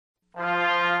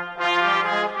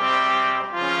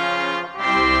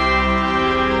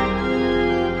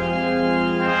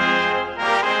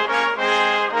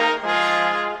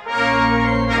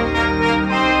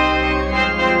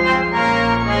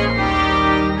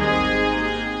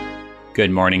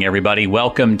Good morning, everybody.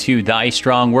 Welcome to Thy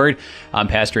Strong Word. I'm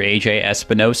Pastor AJ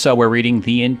Espinosa. We're reading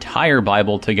the entire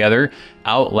Bible together,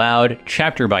 out loud,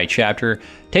 chapter by chapter.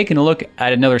 Taking a look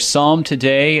at another psalm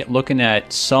today, looking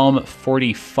at Psalm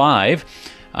 45.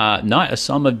 Not a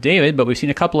Psalm of David, but we've seen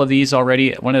a couple of these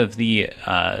already. One of the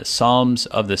Psalms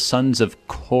of the sons of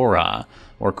Korah,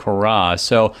 or Korah.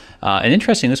 So, an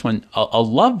interesting, this one, a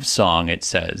love song, it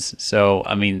says. So,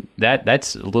 I mean,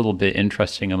 that's a little bit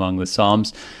interesting among the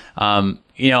Psalms. A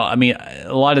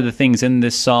lot of the things in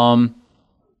this Psalm,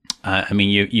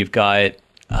 you've got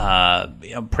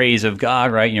praise of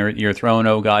God, right? Your throne,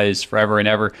 O God, is forever and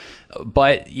ever.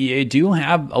 But you do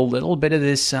have a little bit of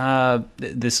this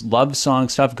this love song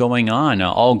stuff going on.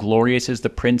 All glorious is the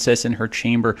princess in her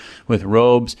chamber with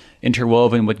robes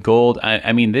interwoven with gold.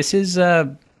 This is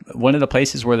one of the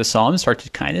places where the Psalms start to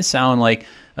kind of sound like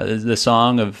the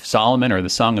Song of Solomon, or the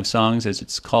Song of Songs, as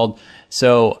it's called.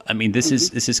 So, this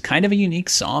is kind of a unique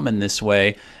psalm in this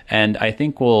way, and I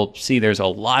think we'll see there's a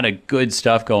lot of good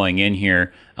stuff going in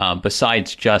here,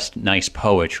 besides just nice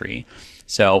poetry.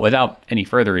 So, without any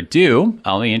further ado,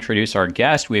 let me introduce our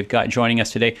guest. We've got joining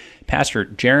us today Pastor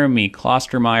Jeremy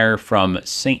Klostermeyer from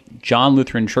St. John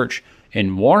Lutheran Church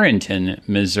in Warrenton,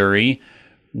 Missouri.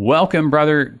 Welcome,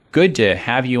 brother. Good to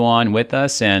have you on with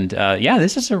us. And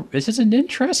this is an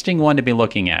interesting one to be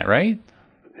looking at, right?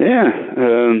 Yeah.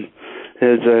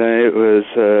 As I was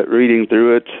reading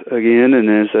through it again, and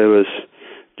as I was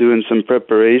doing some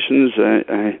preparations,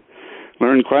 I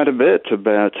learned quite a bit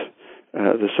about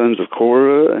the sons of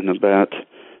Korah and about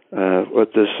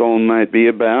what this psalm might be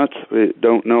about. We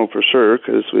don't know for sure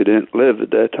because we didn't live at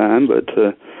that time, but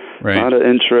right. A lot of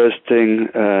interesting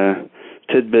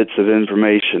tidbits of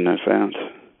information I found.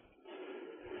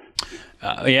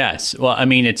 Yes. Well,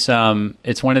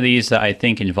 it's one of these that I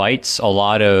think invites a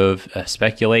lot of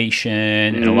speculation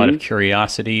and a lot of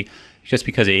curiosity, just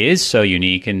because it is so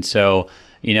unique. And so,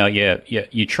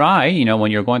 you try,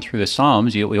 when you're going through the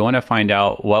Psalms, we want to find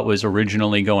out what was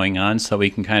originally going on so we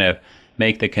can kind of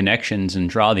make the connections and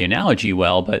draw the analogy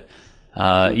well. But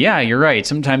you're right.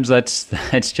 Sometimes that's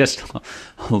just a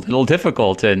little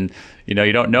difficult, and you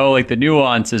don't know like the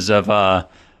nuances of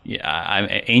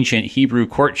ancient Hebrew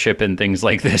courtship and things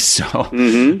like this. So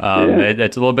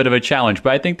that's a little bit of a challenge.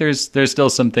 But I think there's still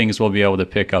some things we'll be able to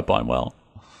pick up on well.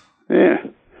 Yeah.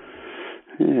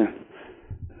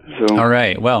 So all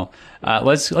right. Well,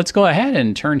 let's go ahead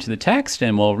and turn to the text,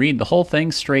 and we'll read the whole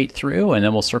thing straight through, and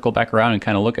then we'll circle back around and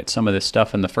kind of look at some of this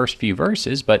stuff in the first few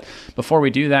verses. But before we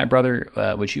do that, brother,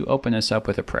 would you open us up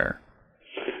with a prayer?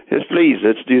 Yes, please.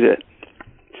 Let's do that.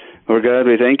 Lord God,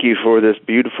 we thank you for this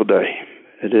beautiful day.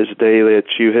 It is a day that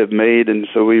you have made, and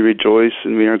so we rejoice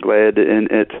and we are glad in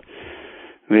it.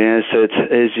 We ask that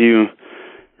as you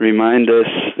remind us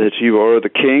that you are the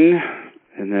King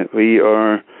and that we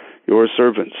are your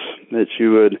servants, that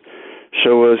you would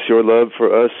show us your love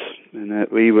for us, and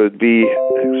that we would be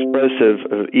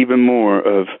expressive of even more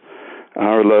of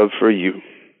our love for you.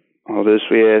 All this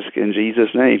we ask in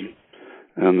Jesus' name.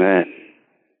 Amen.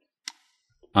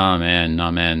 Amen.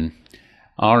 Amen.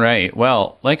 All right.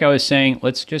 Well, like I was saying,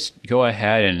 let's just go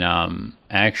ahead and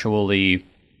actually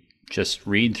just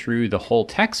read through the whole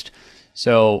text.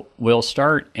 So we'll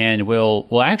start, and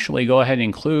we'll actually go ahead and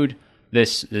include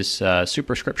this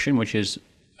superscription, which is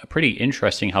pretty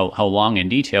interesting how long and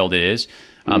detailed it is.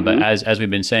 But as we've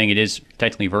been saying, it is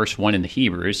technically verse 1 in the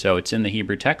Hebrew, so it's in the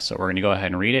Hebrew text, so we're going to go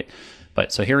ahead and read it.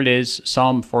 But so here it is,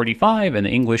 Psalm 45 in the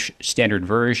English Standard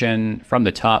Version from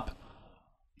the top.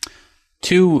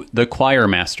 To the choir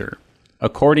master,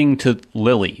 according to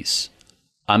lilies,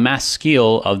 a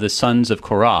maskil of the sons of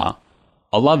Korah,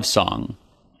 a love song.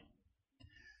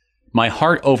 My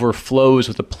heart overflows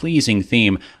with a pleasing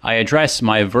theme. I address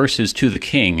my verses to the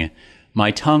king.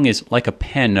 My tongue is like a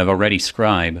pen of a ready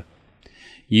scribe.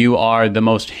 You are the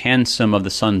most handsome of the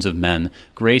sons of men.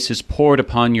 Grace is poured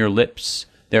upon your lips.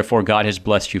 Therefore God has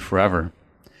blessed you forever.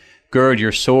 Gird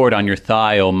your sword on your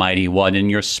thigh, O mighty one, in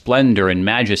your splendor and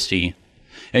majesty.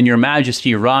 In your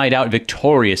majesty ride out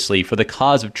victoriously for the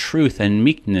cause of truth and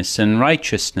meekness and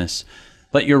righteousness.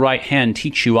 Let your right hand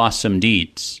teach you awesome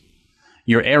deeds.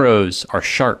 Your arrows are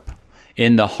sharp.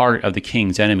 In the heart of the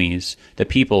king's enemies, the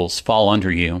peoples fall under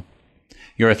you.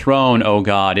 Your throne, O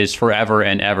God, is forever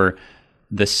and ever.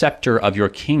 The scepter of your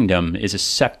kingdom is a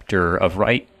scepter of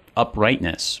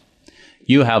uprightness.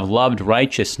 You have loved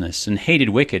righteousness and hated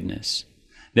wickedness.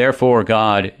 Therefore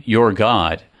God, your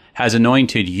God, has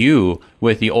anointed you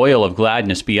with the oil of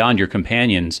gladness beyond your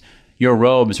companions. Your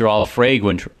robes are all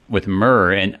fragrant with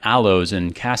myrrh and aloes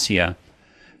and cassia.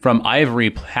 From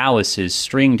ivory palaces,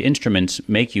 stringed instruments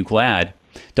make you glad.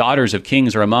 Daughters of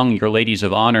kings are among your ladies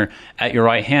of honor. At your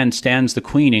right hand stands the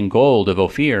queen in gold of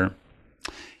Ophir.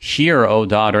 Hear, O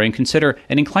daughter, and consider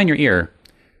and incline your ear.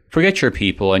 Forget your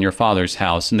people and your father's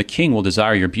house, and the king will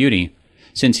desire your beauty.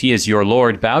 Since he is your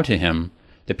Lord, bow to him.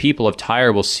 The people of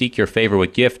Tyre will seek your favor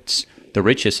with gifts, the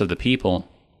richest of the people.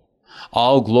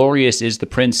 All glorious is the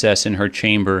princess in her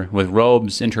chamber, with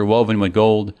robes interwoven with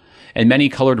gold. In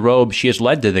many-colored robes she is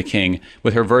led to the king,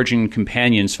 with her virgin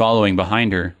companions following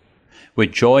behind her.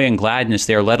 With joy and gladness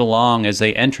they are led along as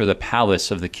they enter the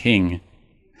palace of the king.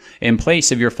 In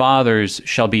place of your fathers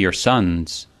shall be your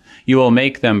sons. You will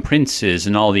make them princes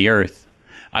in all the earth.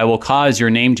 I will cause your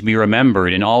name to be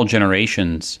remembered in all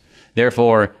generations.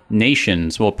 Therefore,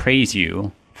 nations will praise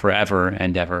you forever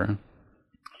and ever.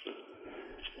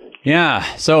 Yeah,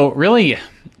 so really,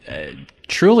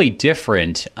 truly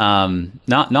different.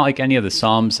 Not like any of the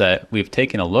Psalms that we've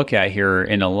taken a look at here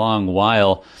in a long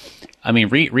while. I mean,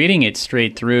 reading it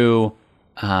straight through,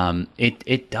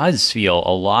 it does feel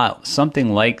a lot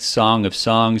something like Song of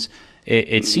Songs.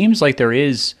 It seems like there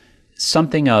is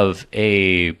something of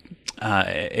a.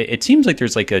 It seems like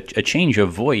there's like a change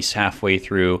of voice halfway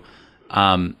through.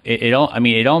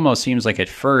 It almost seems like at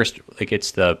first, like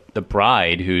it's the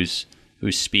bride who's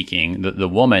speaking, the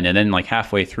woman, and then like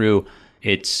halfway through,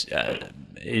 it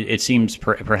seems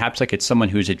perhaps like it's someone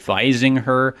who's advising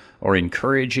her or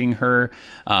encouraging her.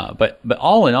 But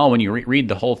all in all, when you read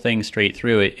the whole thing straight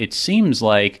through, it seems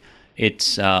like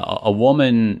it's a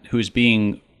woman who's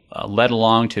being led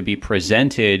along to be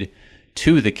presented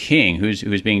to the king,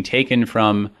 who's being taken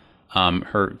from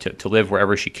her to live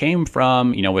wherever she came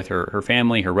from, with her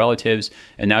family, her relatives,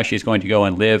 and now she's going to go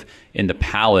and live in the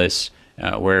palace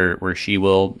where she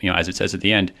will, as it says at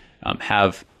the end,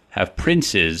 have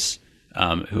princes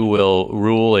who will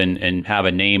rule and have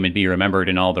a name and be remembered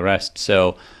and all the rest.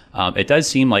 So it does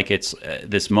seem like it's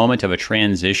this moment of a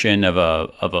transition of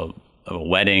a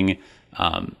wedding,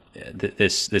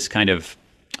 this kind of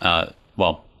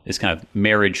this kind of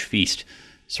marriage feast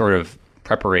sort of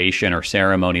preparation or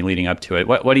ceremony leading up to it.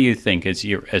 What do you think as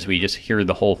we just hear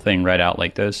the whole thing read out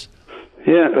like this?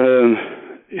 Yeah,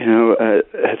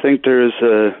 I think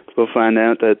we'll find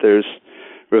out that there's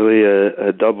really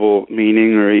a double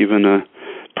meaning or even a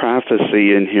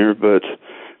prophecy in here, but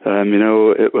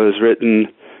it was written,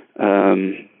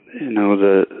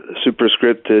 the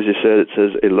superscript, as you said, it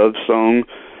says a love song,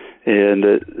 and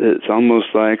it's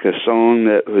almost like a song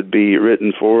that would be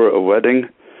written for a wedding.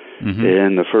 Mm-hmm.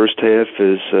 And the first half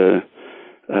is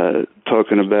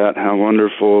talking about how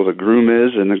wonderful the groom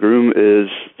is, and the groom is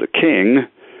the king,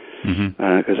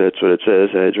 because that's what it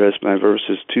says. I address my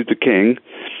verses to the king.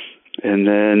 And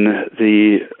then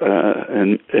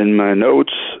in my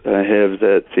notes, I have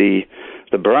that the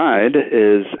bride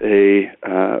is a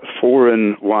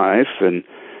foreign wife, and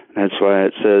that's why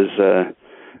it says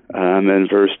in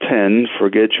verse 10,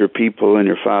 forget your people and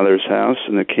your father's house,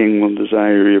 and the king will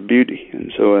desire your beauty.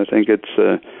 And so I think it's,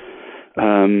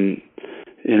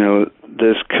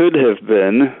 this could have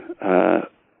been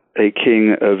a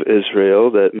king of Israel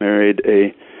that married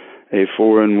a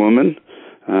foreign woman.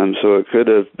 So it could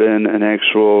have been an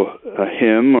actual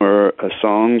hymn or a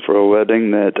song for a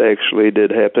wedding that actually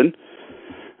did happen.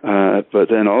 But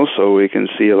then also we can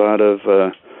see a lot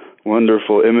of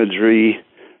wonderful imagery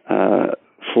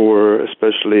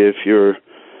especially if you're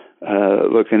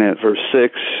looking at verse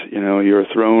 6, your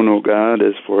throne, O God,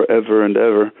 is forever and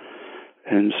ever.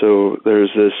 And so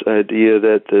there's this idea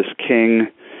that this king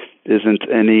isn't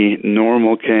any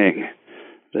normal king.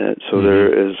 There's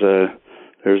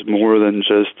more than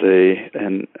just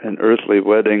an earthly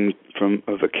wedding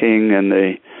of a king and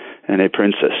a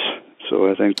princess.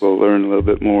 So I think we'll learn a little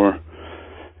bit more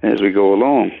as we go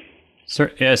along.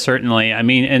 Yeah, certainly. I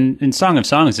mean, and Song of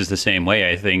Songs is the same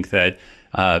way. I think that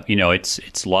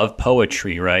it's love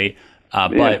poetry, right?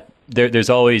 But there's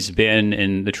always been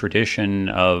in the tradition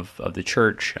of the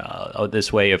church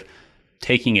this way of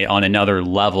taking it on another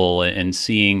level and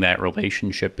seeing that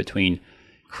relationship between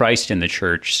Christ and the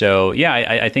church. So yeah,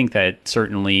 I think that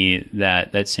certainly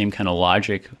that same kind of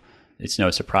logic. It's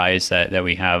no surprise that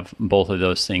we have both of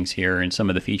those things here, and some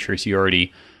of the features you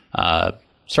already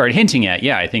started hinting at.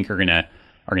 Yeah, I think are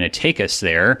gonna take us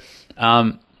there.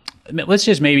 Let's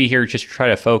just maybe here just try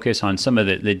to focus on some of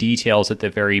the details at the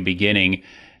very beginning.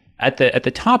 At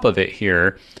the top of it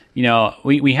here,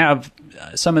 we have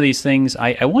some of these things.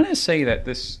 I want to say that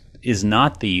this is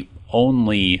not the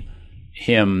only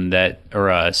hymn or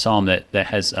a psalm that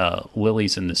has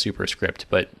lilies in the superscript,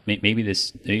 but maybe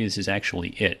this is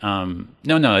actually it.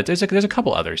 No, there's a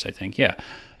couple others, I think. Yeah,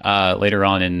 later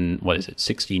on in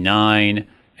 69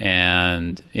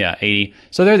 and 80.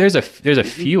 So there's a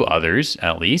few others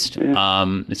at least. Yeah.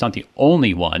 It's not the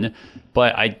only one,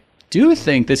 but I do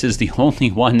think this is the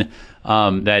only one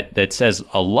that says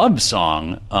a love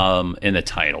song in the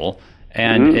title,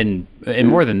 and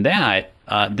more than that,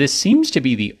 this seems to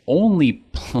be the only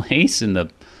place in the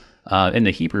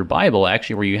Hebrew Bible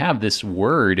actually where you have this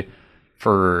word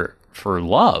for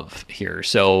love here.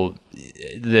 So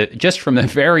just from the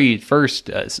very first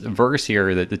verse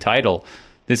here, the title,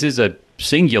 this is a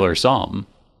singular psalm.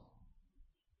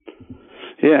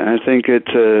 Yeah, I think it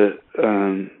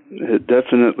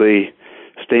definitely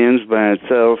stands by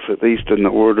itself, at least in the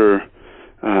order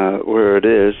where it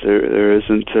is. There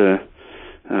isn't it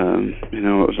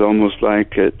was almost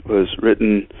like it was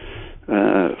written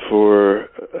for,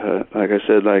 like I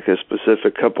said, like a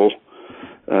specific couple,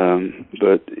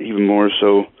 but even more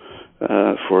so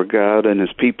for God and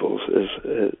His people.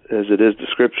 As it is the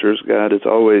Scriptures, God is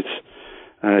always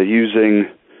using,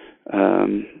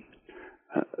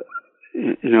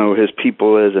 His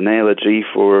people as analogy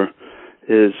for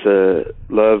His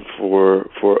love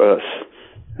for us,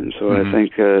 and so I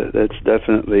think that's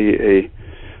definitely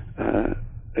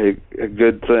a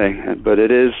good thing. But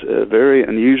it is a very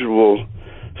unusual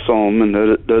psalm, and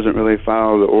that it doesn't really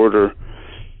follow the order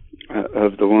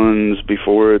of the ones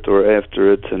before it or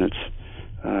after it, and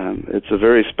it's a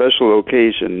very special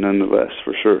occasion nonetheless,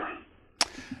 for sure.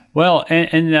 Well,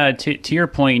 and to your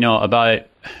point, about it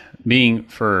being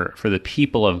for the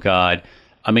people of God,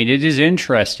 I mean, it is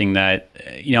interesting that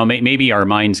maybe our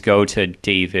minds go to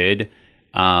David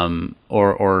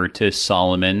or to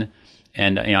Solomon,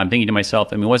 and I'm thinking to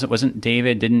myself, I mean, wasn't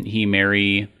David? Didn't he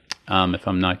marry? If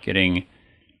I'm not getting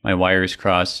my wires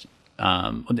crossed,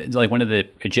 like one of the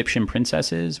Egyptian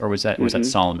princesses, or was that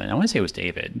Solomon? I want to say it was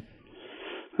David.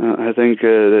 I think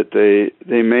that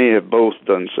they may have both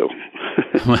done so.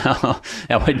 Well,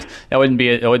 that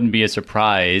wouldn't be a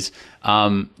surprise.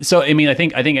 So I mean, I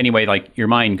think anyway, like your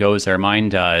mind goes there, mine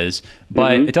does,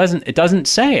 but it doesn't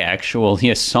say actually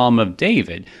a Psalm of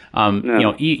David.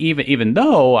 No. Even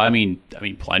though I mean,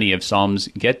 plenty of psalms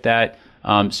get that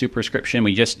superscription.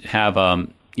 We just have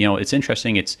it's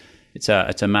interesting. It's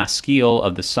a maskil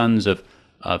of the sons of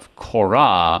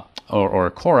Korah or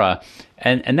Korah,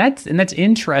 and that's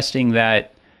interesting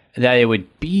that it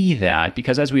would be that,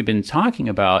 because as we've been talking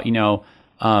about, these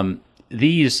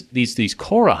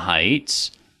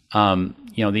Korahites,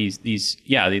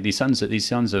 these sons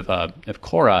of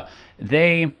Korah,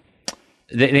 they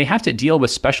have to deal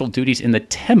with special duties in the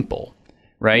temple,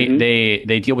 right?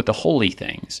 They deal with the holy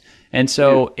things, and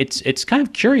so it's kind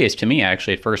of curious to me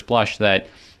actually at first blush that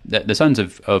the sons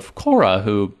of Korah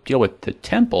who deal with the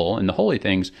temple and the holy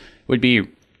things would be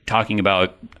talking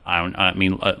about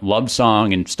a love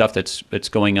song and stuff that's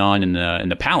going on in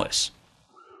the palace.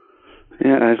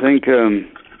 Yeah, I think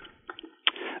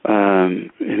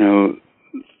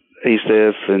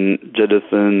Asaph and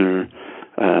Jeduthun, or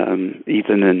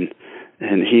Ethan and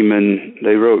Heman,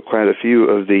 they wrote quite a few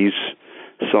of these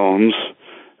psalms,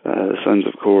 the sons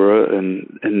of Korah,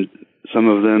 and some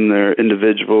of them they're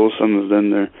individual, some of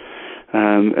them they're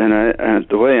and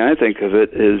the way I think of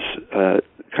it is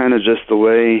kind of just the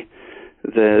way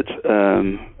that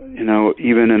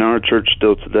even in our church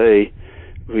still today,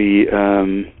 we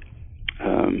I'm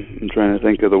trying to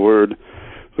think of the word,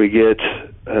 we get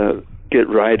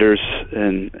writers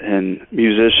and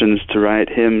musicians to write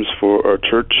hymns for our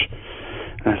church.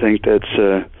 I think that's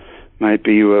might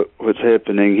be what's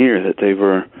happening here, that they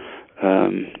were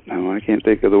I can't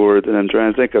think of the word that I'm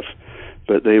trying to think of,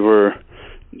 but they were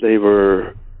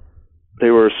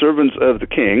servants of the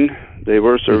king. They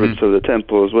were servants of the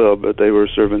temple as well, but they were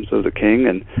servants of the king,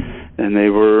 and they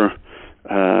were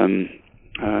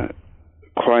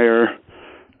choir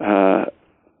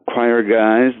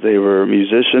guys. They were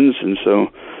musicians, and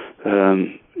so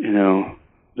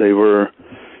they were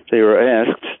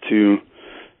asked to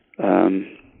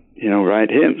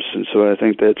write hymns, and so I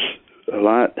think that's a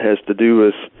lot has to do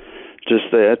with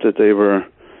just that they were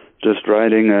just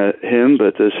writing a hymn,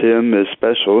 but this hymn is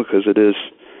special because it is,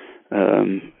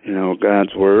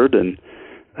 God's word. And,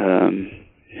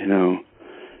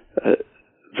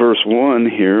 verse 1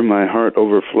 here, my heart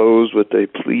overflows with a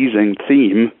pleasing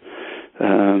theme.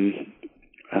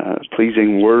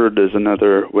 Pleasing word is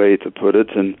another way to put it.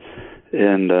 And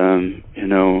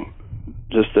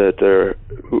just that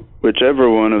whichever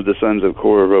one of the sons of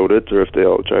Korah wrote it, or if they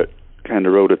all kind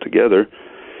of wrote it together,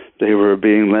 they were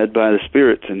being led by the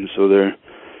Spirit, and so their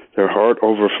heart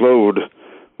overflowed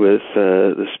with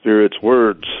the Spirit's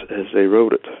words as they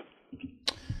wrote it.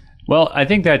 Well, I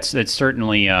think that's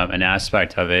certainly an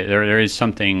aspect of it. There is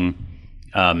something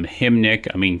hymnic.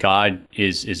 I mean, God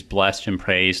is blessed and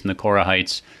praised, and the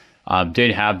Korahites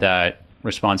did have that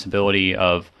responsibility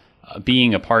of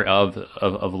being a part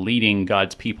of leading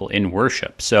God's people in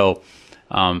worship. So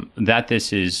that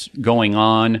this is going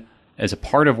on as a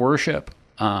part of worship,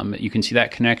 you can see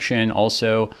that connection.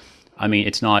 Also, I mean,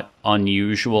 it's not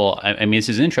unusual. I mean, this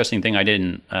is an interesting thing I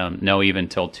didn't know even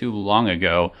till too long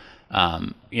ago.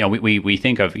 We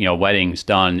think of, weddings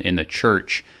done in the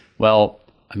church. Well,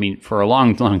 I mean, for a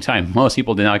long, long time, most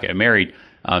people did not get married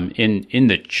in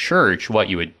the church. What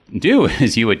you would do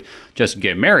is you would just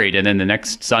get married, and then the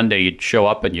next Sunday you'd show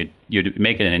up and you'd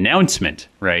make an announcement,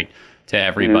 right, to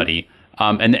everybody.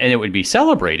 And it would be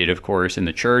celebrated, of course, in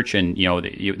the church, and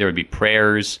there would be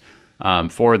prayers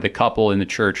for the couple in the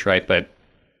church, right? But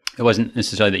it wasn't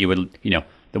necessarily that you would,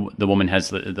 the woman has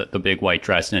the big white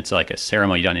dress, and it's like a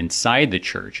ceremony done inside the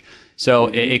church. So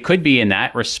it could be in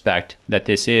that respect that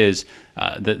this is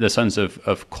the sons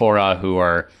of Korah who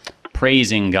are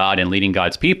praising God and leading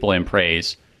God's people in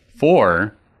praise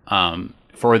for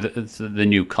the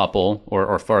new couple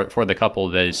or for the couple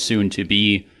that is soon to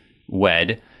be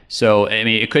wed. So, I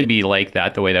mean, it could be like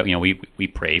that, the way that, we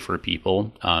pray for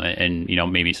people, and,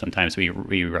 maybe sometimes we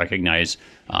recognize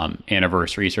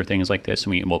anniversaries or things like this,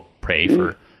 and we'll pray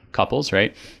for couples,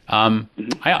 right?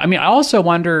 I also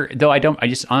wonder, though I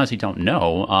just honestly don't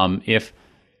know, if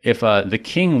the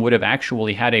king would have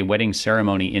actually had a wedding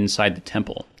ceremony inside the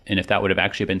temple, and if that would have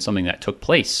actually been something that took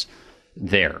place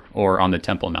there or on the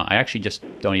Temple Mount. I actually just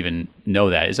don't even know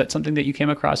that. Is that something that you came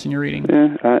across in your reading?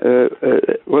 Yeah,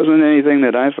 it wasn't anything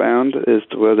that I found as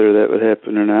to whether that would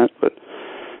happen or not, but,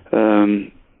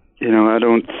 I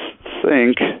don't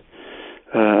think,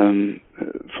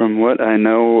 from what I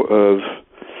know of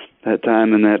that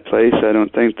time and that place, I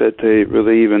don't think that they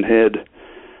really even had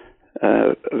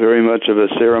very much of a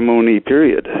ceremony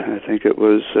period. I think it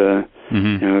was,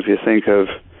 if you think of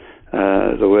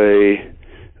the way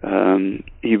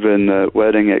even the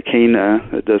wedding at Cana,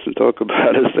 it doesn't talk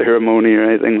about a ceremony or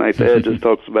anything like that. It just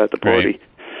talks about the party. Right.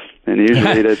 And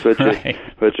usually that's what right.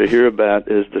 what you hear about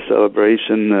is the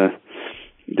celebration,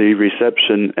 the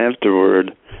reception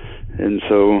afterward. And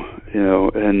so,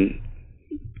 and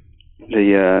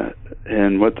the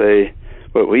and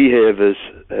what we have as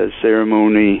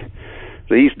ceremony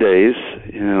these days,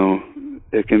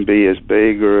 it can be as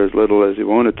big or as little as you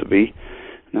want it to be.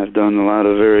 And I've done a lot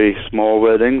of very small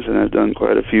weddings, and I've done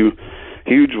quite a few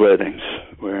huge weddings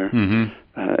where,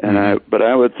 but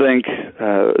I would think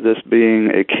this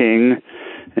being a king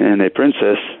and a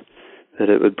princess, that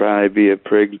it would probably be a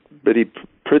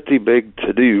pretty big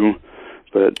to do.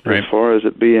 But right. As far as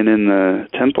it being in the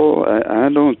temple, I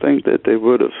don't think that they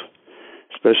would have,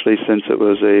 especially since it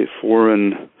was a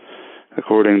foreign,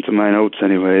 according to my notes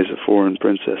anyways, a foreign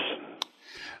princess.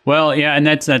 Well, yeah, and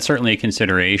that's certainly a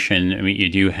consideration. I mean, you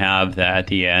do have that at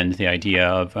the end, the idea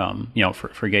of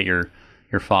forget your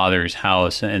father's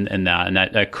house, and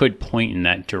that could point in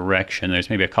that direction. There's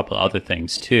maybe a couple of other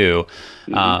things too,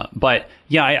 but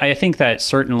yeah, I think that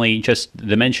certainly just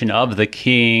the mention of the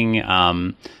king,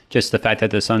 just the fact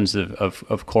that the sons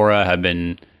of Korah have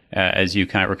been, as you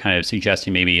were kind of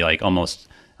suggesting, maybe like almost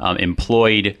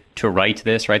employed to write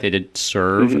this, right? They did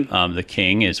serve the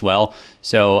king as well.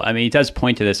 So, I mean, it does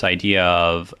point to this idea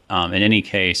of, in any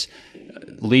case,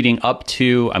 leading up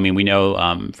to, I mean, we know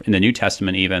in the New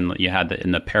Testament even, you had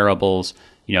in the parables,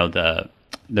 the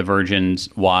virgins,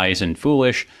 wise and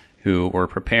foolish, who were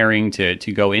preparing to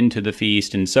go into the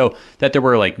feast. And so that there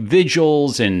were like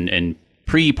vigils and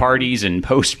pre-parties and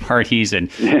post-parties,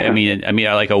 and I mean,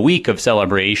 like a week of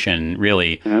celebration,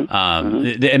 really.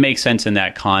 It makes sense in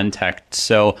that context.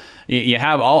 So you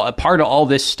have a part of all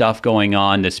this stuff going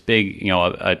on, this big,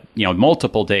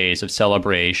 multiple days of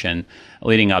celebration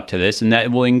leading up to this, and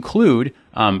that will include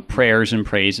prayers and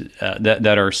praise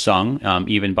that are sung,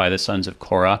 even by the sons of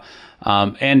Korah.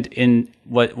 And in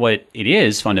what it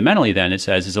is fundamentally, then it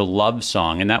says, is a love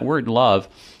song, and that word love.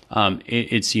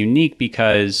 It's unique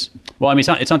because, well, I mean,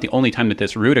 it's not the only time that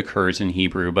this root occurs in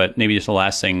Hebrew, but maybe just the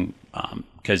last thing,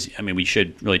 because, I mean, we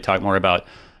should really talk more about,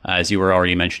 as you were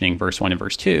already mentioning, verse 1 and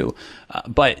verse 2.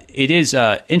 But it is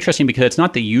interesting because it's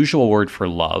not the usual word for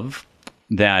love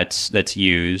that's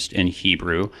used in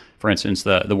Hebrew. For instance,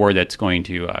 the word that's going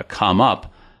to come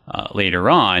up later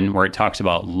on, where it talks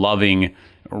about loving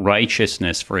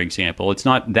righteousness, for example. It's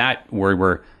not that word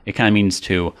where it kind of means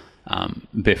to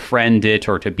befriend it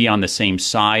or to be on the same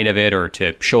side of it or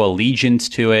to show allegiance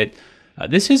to it.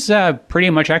 This is pretty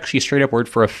much actually a straight up word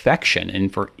for affection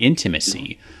and for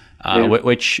intimacy,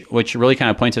 which really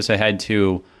kind of points us ahead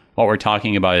to what we're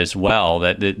talking about as well,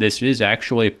 that this is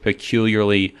actually a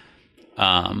peculiarly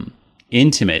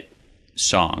intimate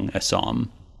song, a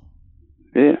psalm.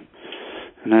 Yeah,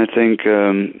 and I think,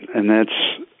 and that's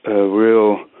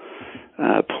real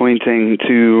pointing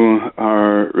to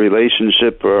our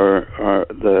relationship, or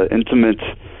the intimate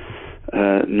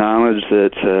knowledge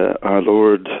that our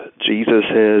Lord Jesus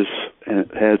has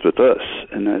with us,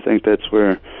 and I think that's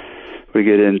where we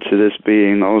get into this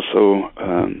being also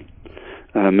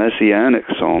a messianic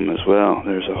psalm as well.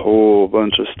 There's a whole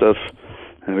bunch of stuff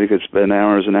that we could spend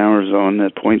hours and hours on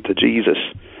that point to Jesus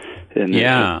in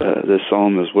this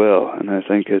psalm as well. And I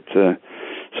think so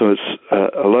it's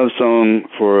a love song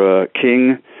for a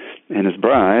king and his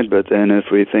bride, but then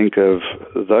if we think of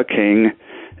the king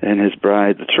and his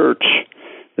bride, the church,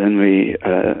 then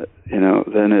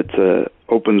then it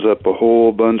opens up a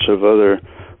whole bunch of other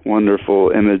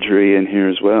wonderful imagery in here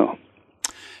as well.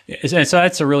 So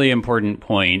that's a really important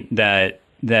point, that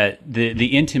the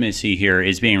intimacy here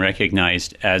is being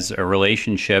recognized as a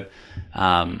relationship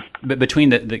between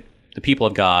the people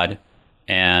of God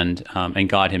and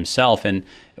God Himself. And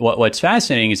what's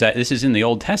fascinating is that this is in the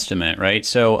Old Testament, right?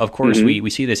 So of course we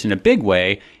see this in a big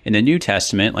way in the New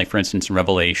Testament, like for instance in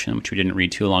Revelation, which we didn't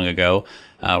read too long ago,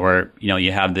 where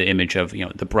you have the image of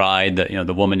the bride,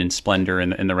 the woman in splendor,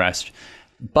 and the rest.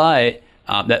 But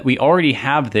that we already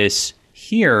have this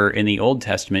here in the Old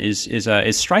Testament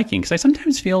is striking, because I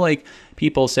sometimes feel like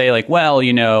people say, like, well,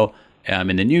 in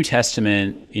the New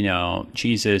Testament,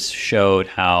 Jesus showed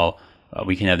how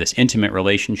we can have this intimate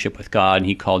relationship with God, and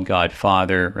He called God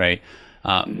Father, right?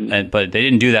 But they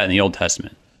didn't do that in the Old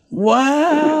Testament.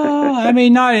 Well, I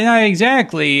mean, not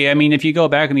exactly. I mean, if you go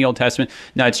back in the Old Testament,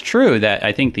 now it's true that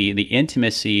I think the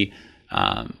intimacy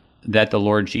that the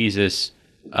Lord Jesus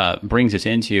brings us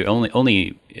into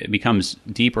only becomes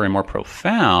deeper and more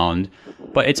profound,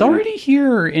 but it's already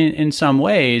here in some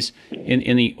ways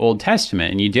in the Old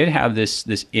Testament. And you did have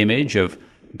this image of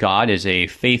God as a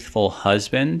faithful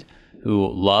husband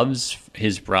who loves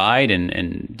his bride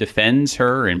and defends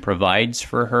her and provides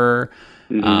for her.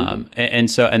 And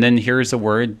then here's the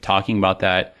word talking about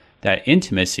that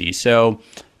intimacy. So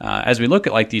as we look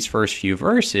at like these first few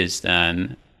verses,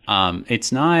 then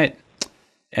it's not.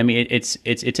 I mean, it's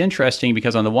interesting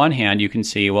because on the one hand you can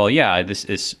see, well, yeah,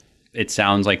 it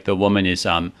sounds like the woman is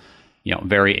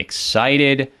very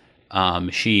excited.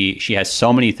 She has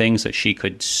so many things that she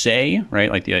could say, right?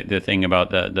 Like the thing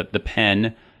about the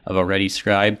pen of a ready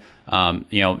scribe.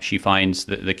 She finds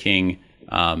the king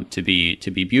to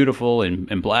be beautiful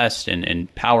and blessed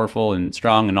and powerful and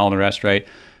strong and all the rest, right?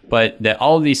 But that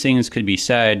all of these things could be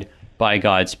said by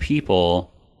God's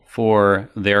people for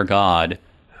their God,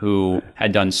 who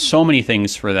had done so many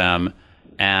things for them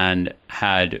and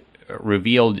had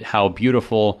revealed how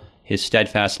beautiful His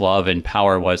steadfast love and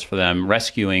power was for them,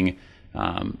 rescuing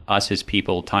us, His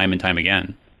people, time and time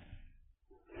again.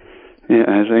 Yeah,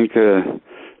 I think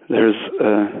there's,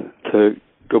 to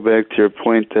go back to your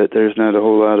point, that there's not a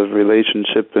whole lot of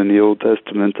relationship in the Old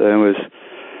Testament. I always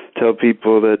tell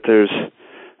people that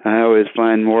I always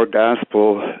find more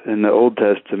gospel in the Old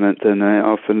Testament than I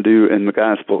often do in the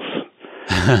Gospels.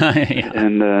 Yeah.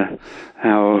 And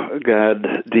how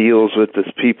God deals with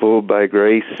His people by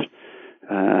grace,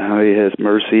 how He has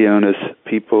mercy on His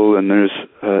people, and there's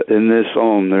in this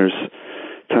psalm there's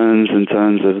tons and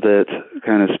tons of that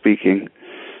kind of speaking.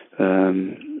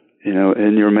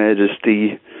 In Your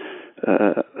Majesty.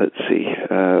 Let's see,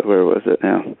 where was it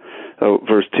now? Oh,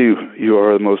 verse 2: You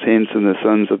are the most handsome of the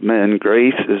sons of men.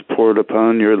 Grace is poured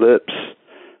upon your lips.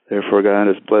 Therefore, God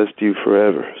has blessed you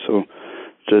forever. So,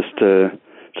 just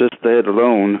that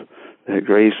alone, that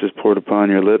grace is poured upon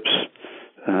your lips.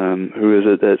 Who is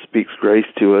it that speaks grace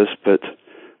to us but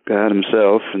God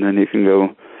Himself? And then you can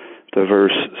go to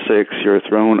verse 6. Your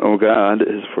throne, O God,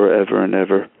 is forever and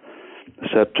ever. The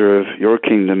scepter of Your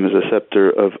kingdom is a scepter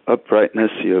of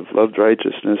uprightness. You have loved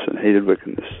righteousness and hated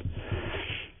wickedness.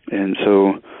 And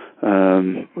so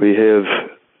we have,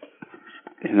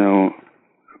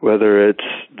 whether it's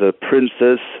the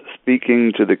princess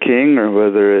speaking to the king, or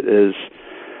whether it is,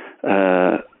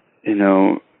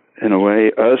 in a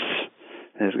way, us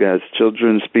as God's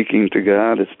children speaking to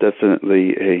God, it's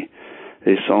definitely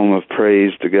a psalm of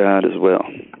praise to God as well.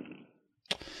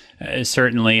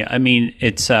 Certainly. I mean,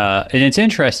 it's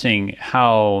interesting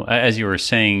how, as you were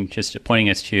saying, just pointing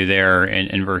us to there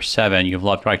in verse 7, you've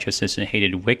loved righteousness and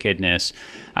hated wickedness.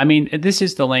 I mean, this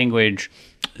is the language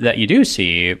that you do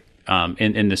see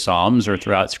in the Psalms or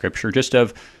throughout Scripture, just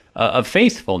of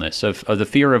faithfulness, of the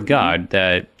fear of God,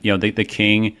 that the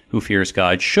king who fears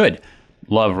God should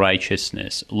love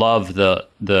righteousness, love the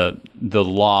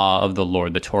law of the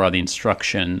Lord, the Torah, the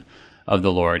instruction of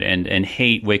the Lord and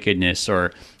hate wickedness,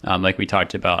 or like we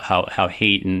talked about how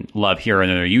hate and love here in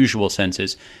their usual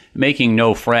senses, making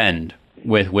no friend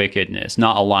with wickedness,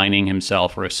 not aligning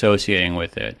himself or associating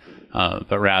with it,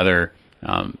 but rather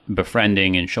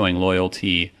befriending and showing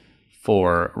loyalty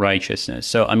for righteousness.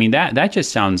 So, I mean, that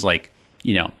just sounds like,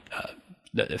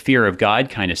 the fear of God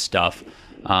kind of stuff.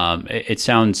 It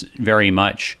sounds very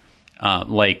much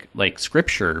like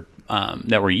Scripture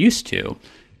that we're used to.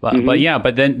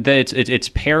 But then it's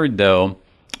paired though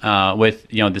with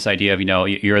this idea of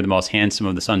you're the most handsome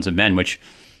of the sons of men, which,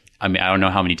 I mean, I don't know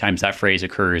how many times that phrase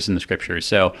occurs in the Scriptures.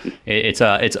 So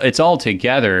it's all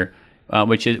together,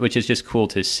 which is just cool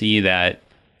to see that.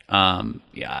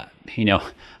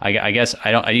 I guess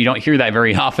you don't hear that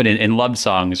very often in love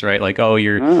songs, right? Like, oh,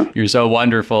 you're so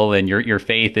wonderful and your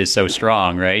faith is so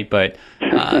strong, right? But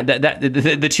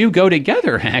the two go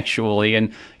together actually.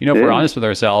 And if we're honest with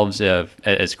ourselves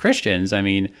as Christians, I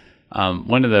mean,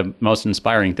 one of the most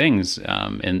inspiring things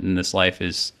in this life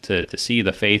is to see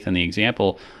the faith and the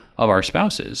example of our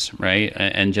spouses, right?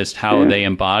 And just how they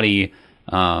embody.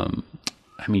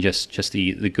 Just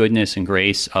the goodness and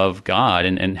grace of God,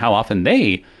 and how often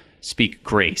they speak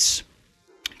grace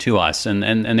to us, and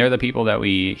they're the people that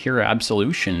we hear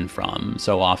absolution from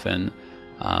so often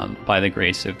by the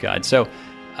grace of God. So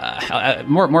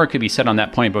more could be said on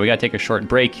that point, but we got to take a short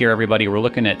break here, everybody. We're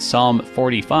looking at Psalm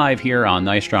 45 here on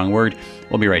Thy Strong Word.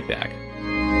 We'll be right back.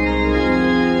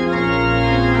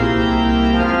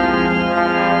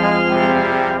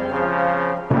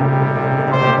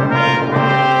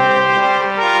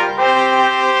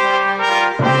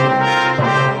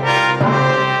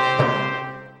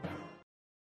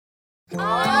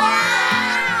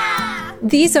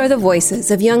 These are the voices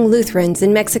of young Lutherans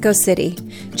in Mexico City,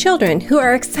 children who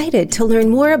are excited to learn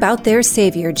more about their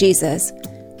Savior, Jesus.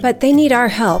 But they need our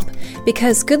help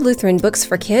because good Lutheran books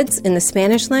for kids in the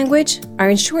Spanish language are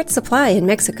in short supply in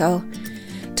Mexico.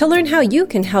 To learn how you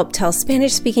can help tell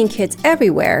Spanish-speaking kids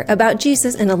everywhere about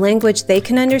Jesus in a language they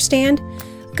can understand,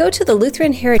 go to the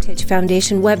Lutheran Heritage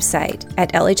Foundation website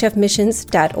at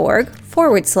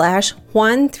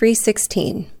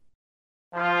lhfmissions.org/Juan316.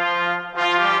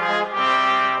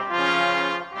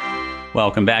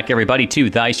 Welcome back, everybody, to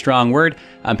Thy Strong Word.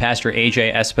 I'm Pastor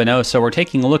A.J. Espinosa. We're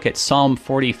taking a look at Psalm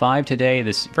 45 today,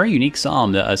 this very unique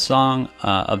psalm, a song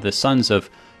of the sons of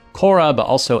Korah, but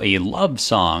also a love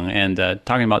song, and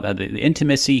talking about the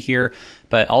intimacy here,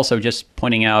 but also just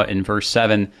pointing out in verse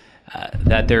 7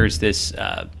 that there's this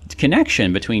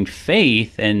connection between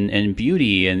faith and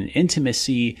beauty and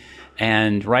intimacy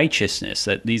and righteousness,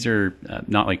 that these are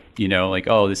not like,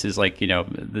 oh, this is like,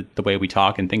 the way we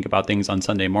talk and think about things on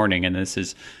Sunday morning, and this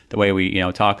is the way we,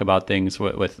 talk about things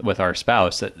with our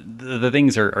spouse. That the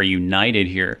things are united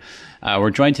here. We're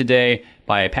joined today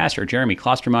by Pastor Jeremy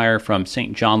Klostermeyer from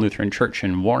St. John Lutheran Church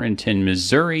in Warrenton,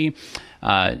 Missouri.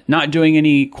 Not doing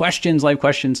any live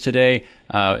questions today.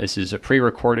 This is a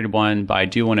pre-recorded one, but I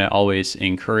do want to always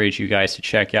encourage you guys to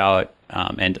check out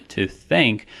and to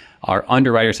thank our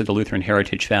underwriters at the Lutheran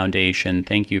Heritage Foundation.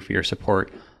 Thank you for your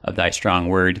support of Thy Strong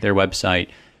Word. Their website,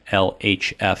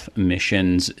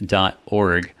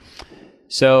 lhfmissions.org.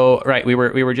 So, right, we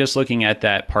were just looking at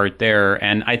that part there,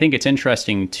 and I think it's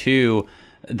interesting too,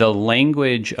 the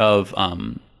language of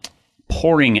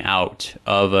pouring out,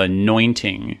 of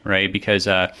anointing, right? Because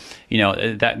that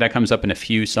comes up in a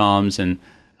few psalms, and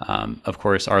of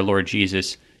course, our Lord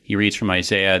Jesus, he reads from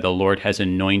Isaiah, "The Lord has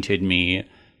anointed me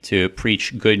to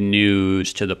preach good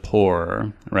news to the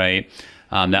poor," right?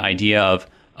 The idea of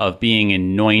being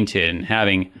anointed and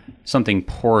having something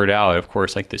poured out, of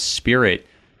course, like the Spirit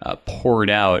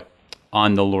poured out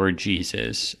on the Lord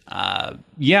Jesus.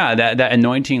 That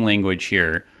anointing language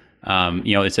here,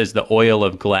 it says the oil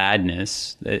of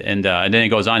gladness, and then it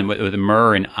goes on with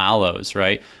myrrh and aloes,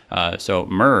 right? So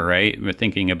myrrh, right? We're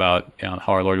thinking about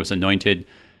how our Lord was anointed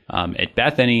at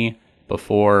Bethany,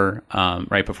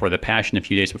 right before the Passion, a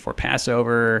few days before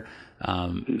Passover,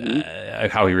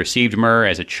 how he received myrrh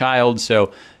as a child.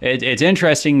 So it's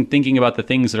interesting thinking about the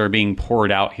things that are being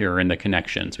poured out here and the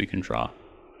connections we can draw.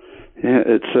 Yeah,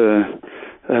 it's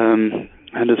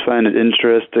I just find it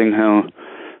interesting how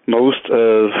most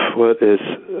of what is,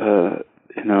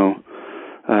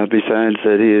 besides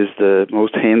that he is the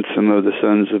most handsome of the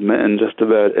sons of men, just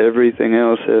about everything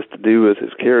else has to do with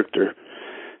his character.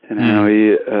 And how he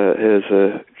has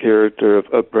a character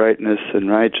of uprightness and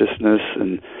righteousness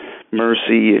and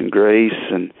mercy and grace,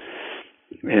 and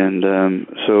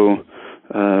so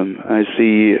I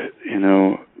see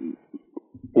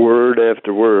word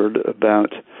after word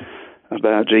about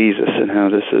Jesus, and how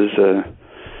this is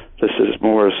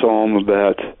more a psalm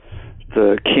about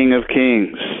the King of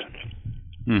Kings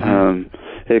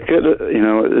It could,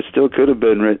 it still could have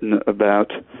been written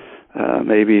about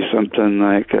maybe something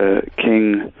like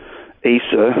King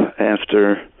Asa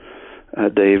after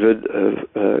David,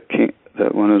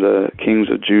 one of the kings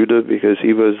of Judah, because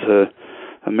he was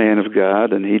a man of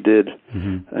God and he did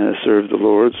serve the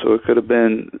Lord. So it could have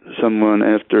been someone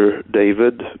after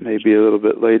David, maybe a little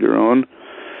bit later on.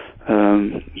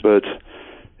 But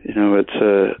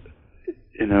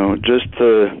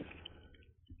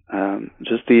it's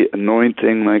just the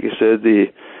anointing, like I said,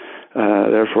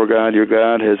 therefore God, your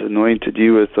God, has anointed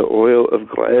you with the oil of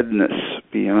gladness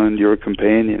beyond your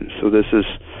companions. So this is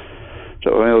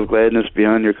the oil of gladness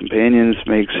beyond your companions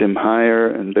makes him higher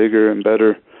and bigger and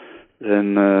better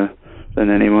than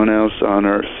anyone else on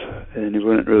earth, and you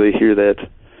wouldn't really hear that.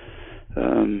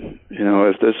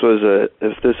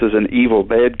 If this was an evil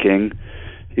bad king,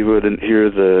 you wouldn't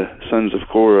hear the sons of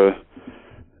Korah,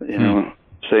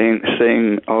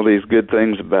 saying all these good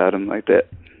things about him like that.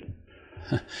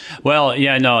 Well,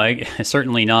 yeah, no,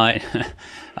 certainly not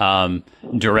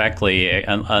directly,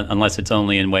 unless it's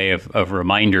only in way of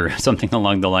reminder, something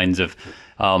along the lines of,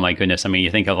 oh my goodness. I mean, you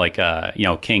think of like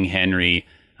King Henry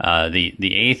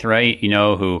the Eighth, right?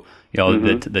 Who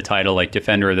the title like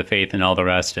Defender of the Faith and all the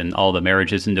rest, and all the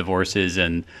marriages and divorces,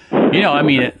 and if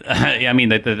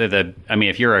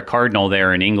you're a cardinal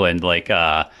there in England, like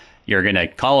you're gonna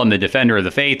call him the Defender of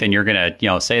the Faith, and you're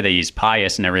gonna say that he's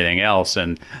pious and everything else,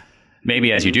 and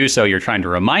maybe as you do so, you're trying to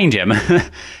remind him,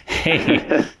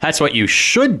 hey, that's what you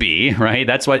should be, right?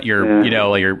 That's what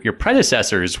your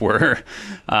predecessors were,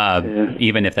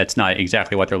 even if that's not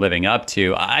exactly what they're living up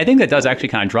to. I think that does actually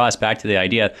kind of draw us back to the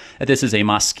idea that this is a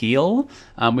maskil.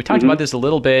 We talked about this a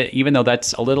little bit, even though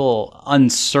that's a little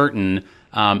uncertain.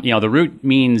 The root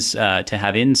means to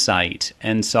have insight.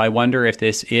 And so I wonder if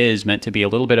this is meant to be a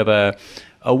little bit of a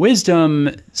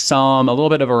wisdom psalm, a little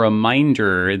bit of a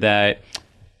reminder that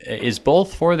is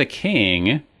both for the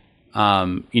king,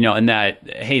 and that,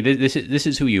 hey, this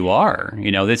is who you are.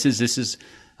 This is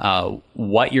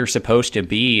what you're supposed to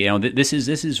be. This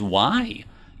is why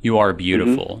you are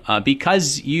beautiful,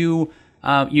 because you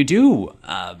do.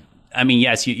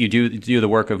 Yes, you do the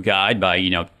work of God by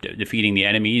defeating the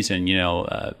enemies and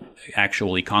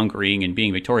actually conquering and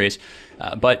being victorious.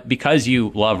 But because you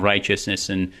love righteousness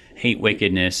and hate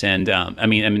wickedness, and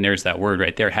there's that word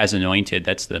right there, has anointed.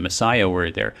 That's the Messiah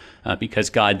word there, because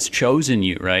God's chosen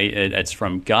you, right? That's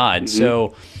from God.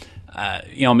 So,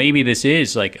 maybe this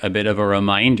is like a bit of a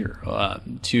reminder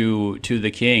to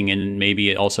the king, and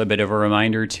maybe also a bit of a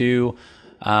reminder to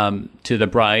the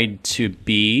bride to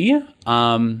be,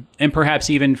 and perhaps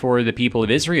even for the people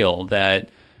of Israel that,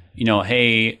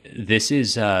 hey, this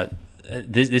is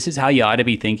how you ought to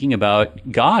be thinking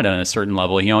about God on a certain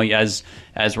level.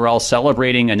 As we're all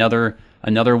celebrating another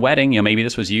wedding, maybe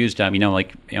this was used,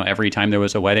 every time there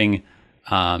was a wedding,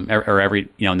 or every,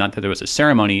 not that there was a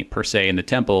ceremony per se in the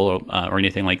temple or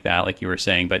anything like that, like you were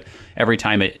saying, but every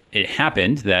time it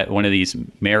happened that one of these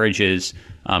marriages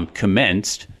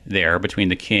commenced there between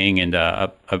the king and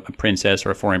a princess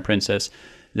or a foreign princess,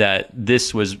 that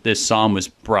this psalm was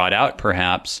brought out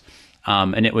perhaps.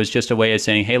 And it was just a way of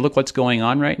saying, hey, look what's going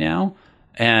on right now.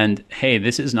 And hey,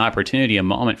 this is an opportunity, a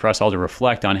moment for us all to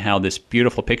reflect on how this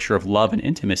beautiful picture of love and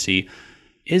intimacy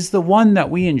is the one that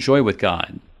we enjoy with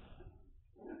God.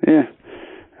 Yeah.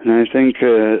 And I think,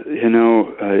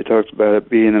 he talks about it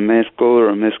being a maskil or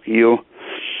a maskil.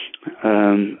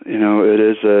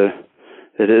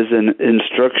 It is an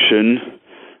instruction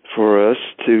for us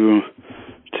to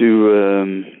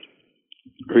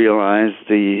realize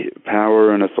the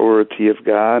power and authority of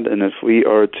God, and if we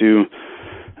are to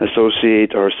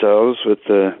associate ourselves with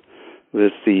the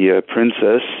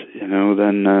princess,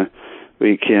 then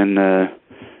we can,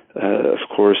 of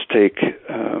course, take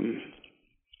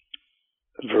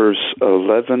verse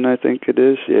 11, I think it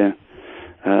is. Yeah,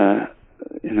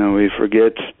 we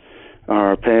forget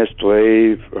our past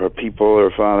way, our people,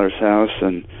 our Father's house,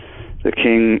 and the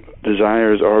King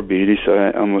desires our beauty, so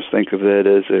I almost think of that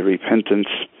as a repentance,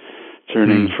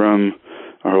 turning from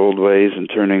our old ways and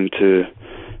turning to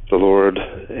the Lord,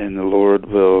 and the Lord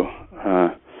will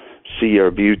see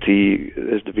our beauty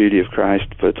as the beauty of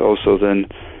Christ. But also then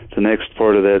the next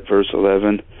part of that, verse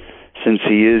 11, since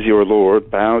he is your Lord,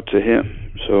 bow to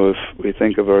him. So if we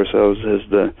think of ourselves as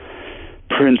the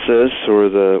princess or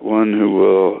the one who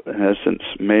will, in essence,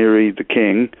 marry the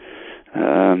king,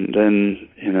 then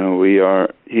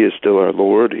he is still our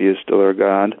Lord, he is still our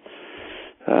God,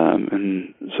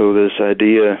 and so this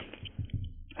idea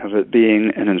of it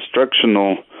being an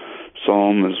instructional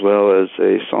psalm as well as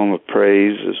a psalm of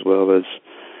praise as well as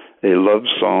a love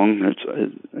song,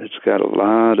 it's got a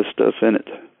lot of stuff in it.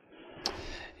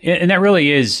 And that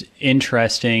really is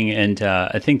interesting. And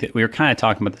I think that we were kind of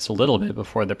talking about this a little bit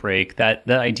before the break, that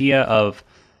the idea of,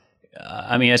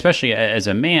 I mean, especially as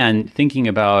a man, thinking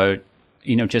about,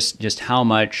 just how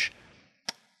much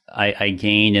I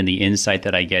gain in the insight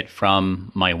that I get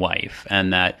from my wife.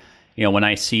 And that, when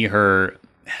I see her,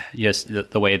 just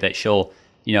the way that she'll,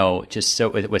 just so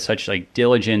with such like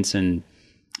diligence and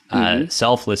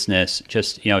selflessness,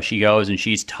 just, she goes and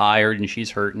she's tired and she's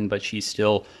hurting, but she's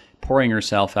still pouring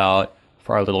herself out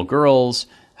for our little girls,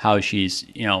 how she's,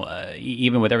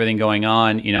 even with everything going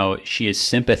on, she is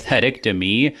sympathetic to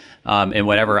me and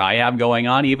whatever I have going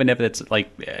on, even if it's like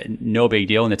no big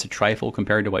deal and it's a trifle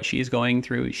compared to what she's going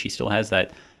through, she still has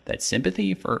that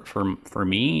sympathy for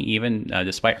me, even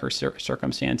despite her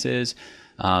circumstances,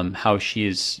 how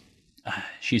she's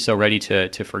so ready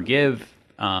to forgive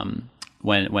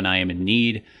when I am in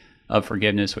need of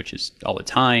forgiveness, which is all the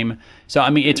time. So, I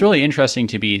mean, it's really interesting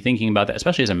to be thinking about that,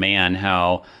 especially as a man,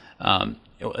 how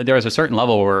there is a certain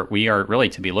level where we are really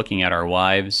to be looking at our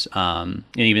wives, and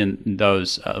even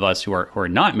those of us who are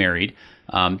not married,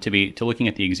 to looking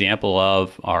at the example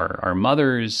of our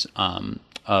mothers,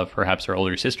 of perhaps our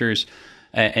older sisters,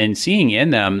 and seeing in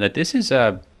them that this is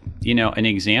an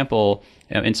example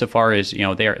insofar as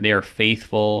they are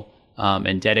faithful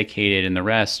and dedicated, and the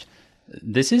rest.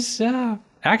 This is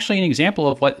actually an example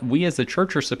of what we as the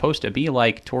church are supposed to be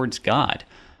like towards God.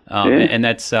 And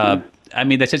that's,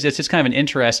 it's just kind of an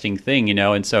interesting thing,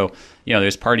 and so,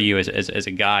 there's part of you as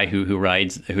a guy who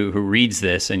reads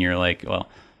this, and you're like, well,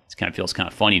 it kind of feels kind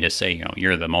of funny to say,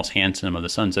 you're the most handsome of the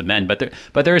sons of men, but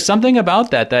there is something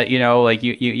about that like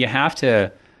you have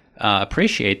to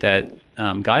appreciate that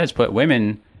God has put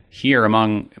women here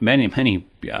among many, many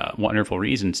wonderful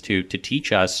reasons to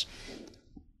teach us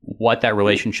what that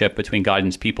relationship between God and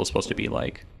his people is supposed to be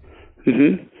like.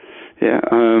 Mm-hmm. Yeah,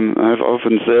 I've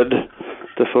often said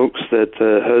to folks that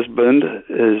the husband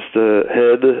is the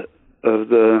head of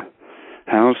the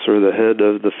house or the head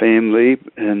of the family,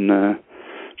 and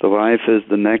the wife is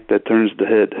the neck that turns the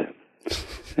head.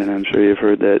 And I'm sure you've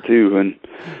heard that too. And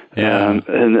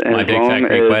and as long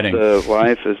as the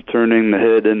wife is turning the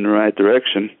head in the right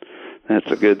direction, that's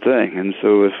a good thing. And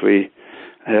so if we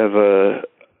have a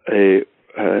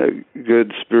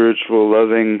good, spiritual,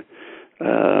 loving,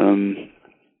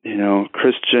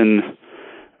 Christian,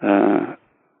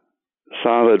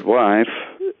 solid wife,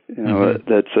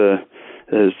 that's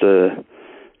as the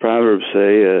Proverbs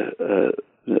say,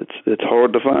 it's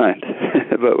hard to find.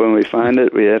 But when we find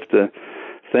it, we have to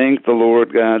thank the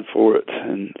Lord God for it,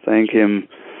 and thank Him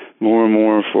more and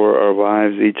more for our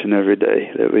wives each and every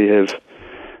day, that we have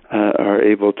are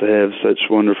able to have such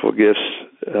wonderful gifts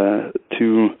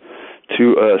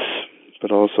to us,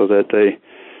 but also that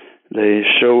they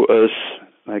show us,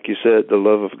 like you said, the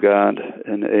love of God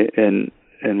in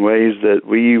ways that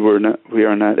we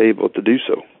are not able to do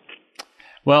so.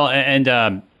 Well, and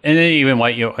then even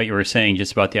what you were saying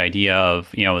just about the idea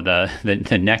of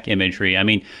the neck imagery. I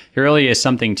mean, it really is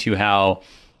something to how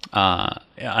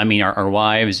our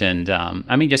wives and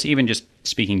just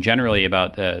speaking generally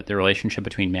about the relationship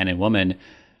between man and woman,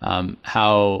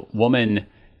 how woman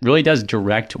really does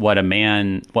direct what a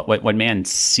man what man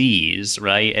sees,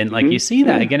 right? And like you see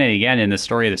that again and again in the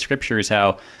story of the scriptures,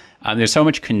 how there's so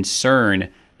much concern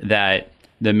that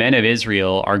the men of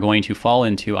Israel are going to fall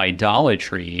into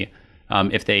idolatry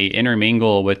if they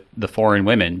intermingle with the foreign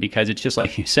women, because it's just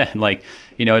like you said,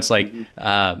 it's like,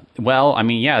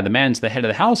 the man's the head of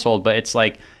the household, but it's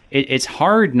like, it's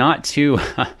hard not to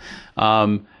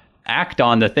act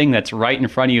on the thing that's right in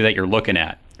front of you that you're looking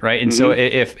at. Right. And so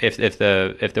if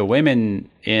the women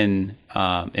in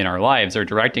our lives are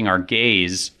directing our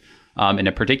gaze in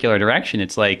a particular direction,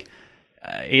 it's like,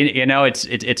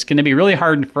 it's going to be really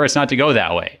hard for us not to go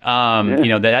that way.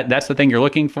 That's the thing you're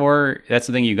looking for. That's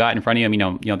the thing you got in front of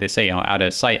you. They say, out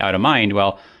of sight, out of mind.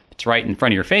 Well, it's right in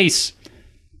front of your face.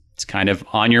 It's kind of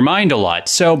on your mind a lot.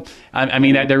 So,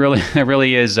 that there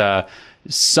really is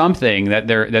something that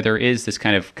there is this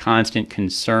kind of constant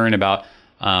concern about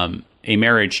a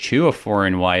marriage to a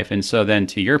foreign wife. And so then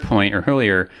to your point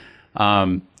earlier,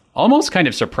 almost kind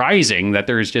of surprising that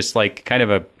there's just like kind of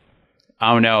a,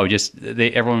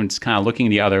 everyone's kind of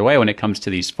looking the other way when it comes to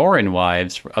these foreign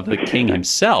wives of the king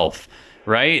himself,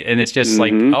 right? And it's just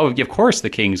like, of course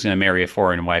the king's going to marry a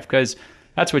foreign wife because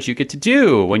that's what you get to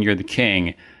do when you're the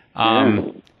king.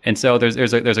 And so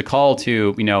there's a call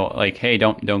to, hey,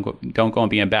 don't go and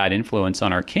be a bad influence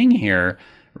on our king here,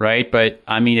 right? But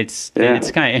it's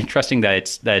kind of interesting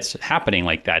that it's happening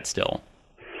like that still.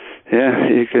 Yeah,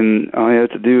 all you have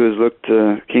to do is look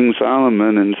to King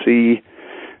Solomon and see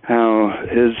how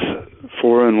his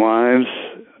foreign wives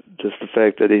just the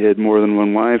fact that he had more than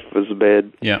one wife was a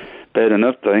bad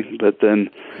enough thing. But then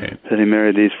that he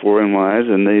married these foreign wives,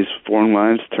 and these foreign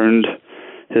wives turned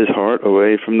his heart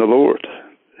away from the Lord,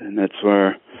 and that's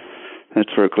where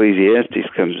Ecclesiastes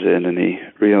comes in, and he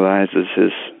realizes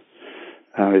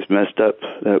how he's messed up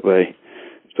that way.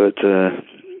 But there's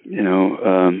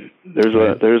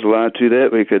a lot to that.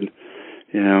 We could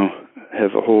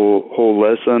have a whole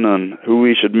lesson on who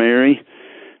we should marry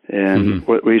and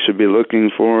what we should be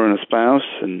looking for in a spouse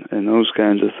and those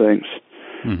kinds of things.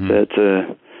 That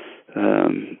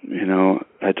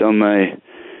I tell my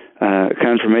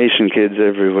confirmation kids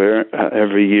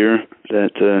every year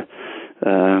that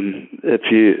if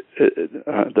you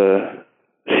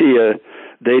the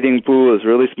dating pool is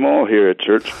really small here at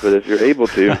church, but if you're able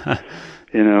to,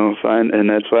 find, and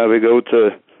that's why we go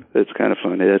to. It's kind of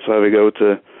funny. That's why we go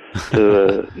to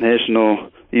the National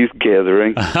Youth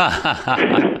Gathering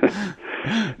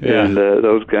and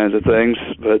those kinds of things.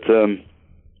 But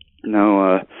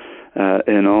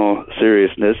in all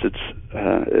seriousness,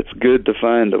 it's good to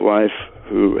find a wife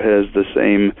who has the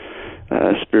same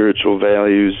spiritual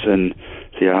values and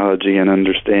theology and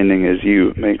understanding as you.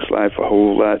 It makes life a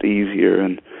whole lot easier,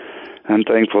 and I'm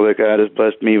thankful that God has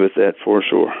blessed me with that for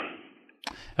sure.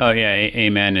 Oh yeah,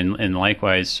 amen, and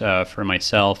likewise for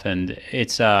myself. And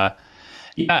it's I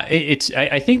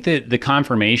think that the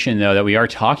confirmation though that we are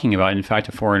talking about, in fact,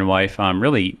 a foreign wife,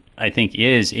 really I think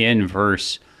is in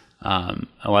verse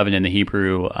 11 in the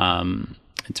Hebrew.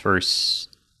 It's verse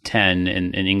 10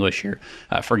 in English here.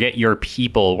 Forget your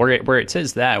people, where it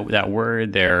says that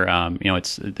word there.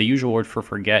 It's the usual word for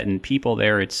forget, and people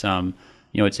there. It's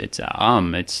it's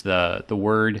the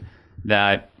word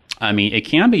that. I mean, it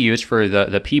can be used for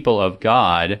the people of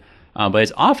God, but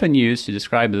it's often used to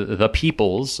describe the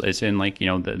peoples, as in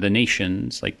the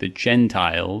nations, like the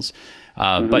Gentiles.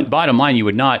 But bottom line, you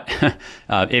would not,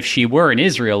 if she were an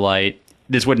Israelite,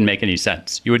 this wouldn't make any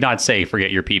sense. You would not say,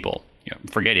 forget your people.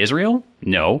 Forget Israel?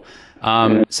 No.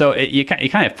 So it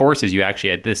kind of forces you actually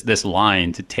at this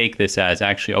line to take this as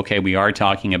actually, okay, we are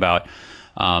talking about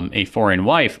a foreign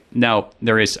wife. Now,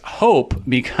 there is hope,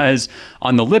 because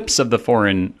on the lips of the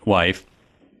foreign wife,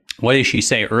 what does she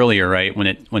say earlier, right?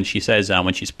 When she says,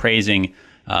 when she's praising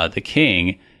the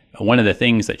king, one of the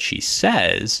things that she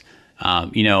says,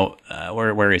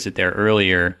 where is it there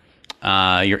earlier?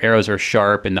 Your arrows are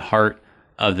sharp in the heart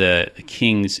of the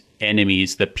king's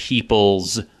enemies, the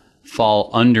peoples fall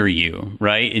under you,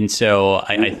 right? And so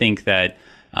I think that,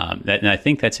 and I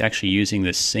think that's actually using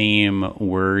the same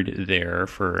word there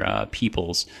for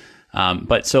peoples.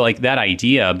 But so that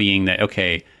idea being that,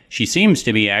 okay, she seems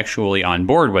to be actually on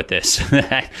board with this,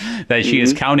 that she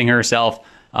is counting herself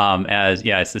as,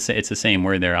 it's the same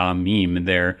word there, meme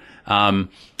there,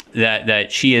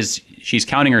 that she's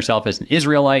counting herself as an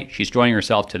Israelite. She's joining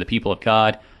herself to the people of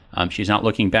God. She's not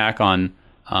looking back on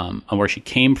where she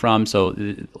came from. So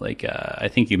I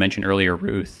think you mentioned earlier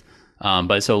Ruth.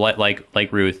 But so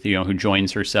like Ruth, who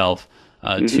joins herself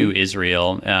to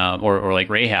Israel, or like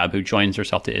Rahab, who joins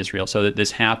herself to Israel, so that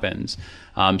this happens.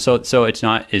 So it's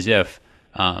not as if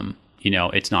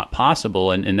it's not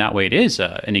possible, and in that way, it is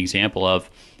an example of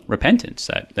repentance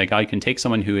that God can take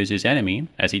someone who is His enemy,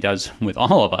 as He does with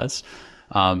all of us,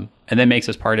 and then makes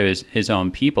us part of His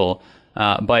own people.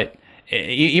 But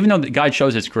even though God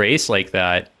shows His grace like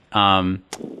that.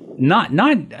 Not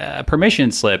a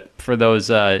permission slip for those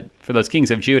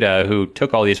kings of Judah who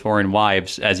took all these foreign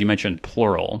wives, as you mentioned,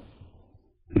 plural.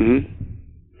 Yeah,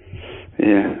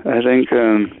 I think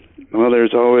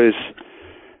there's always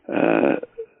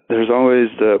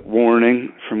the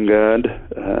warning from God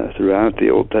throughout the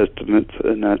Old Testament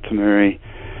not to marry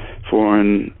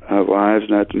foreign wives,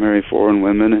 not to marry foreign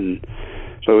women,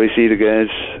 but we see the guys,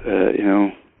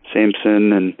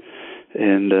 Samson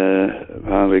and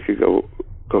we could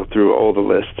go through all the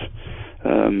lists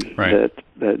that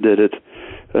did it,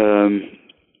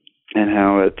 and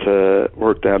how it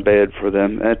worked out bad for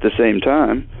them. At the same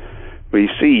time, we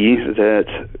see that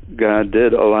God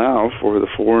did allow for the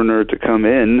foreigner to come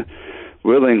in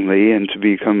willingly and to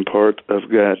become part of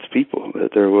God's people.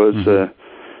 That there was,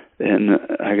 and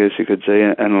I guess you could say,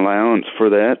 an allowance for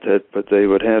that, but they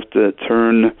would have to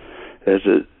turn, as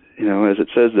it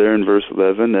says there in verse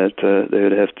 11, that they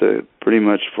would have to pretty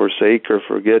much forsake or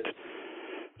forget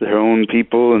their own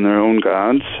people and their own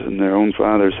gods and their own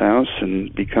father's house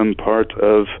and become part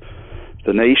of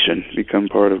the nation, become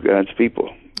part of God's people.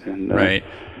 And right.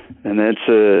 And that's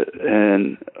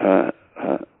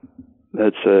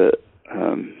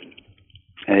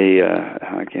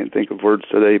I can't think of words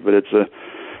today, but it's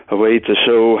a way to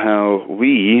show how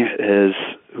we, as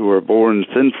who are born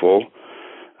sinful,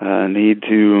 need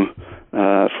to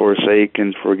forsake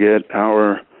and forget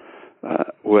our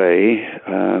way,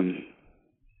 and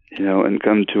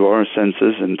come to our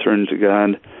senses and turn to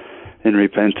God in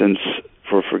repentance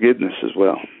for forgiveness as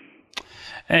well.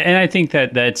 And I think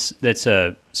that's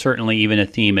certainly even a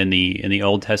theme in the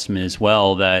Old Testament as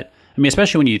well. That, I mean,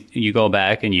 especially when you go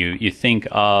back and you think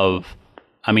of,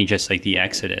 I mean, just like the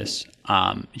Exodus,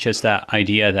 just that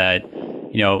idea that,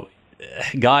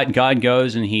 God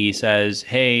goes and he says,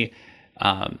 hey,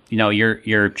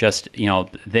 you're just,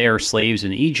 they're slaves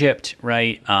in Egypt,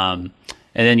 right?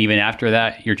 And then even after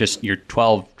that, you're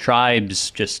 12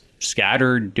 tribes just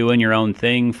scattered, doing your own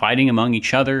thing, fighting among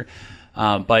each other.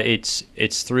 But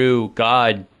it's through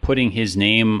God putting his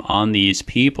name on these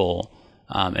people,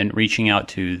 and reaching out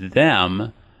to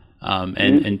them,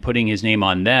 and putting his name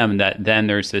on them, that then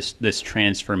there's this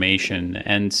transformation.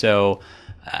 And so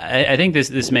I think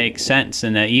this makes sense.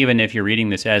 And that even if you're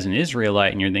reading this as an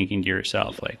Israelite and you're thinking to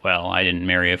yourself, like, well, I didn't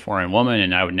marry a foreign woman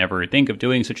and I would never think of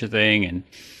doing such a thing and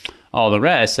all the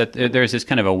rest, that there's this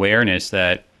kind of awareness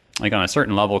that, like, on a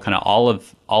certain level, kind of all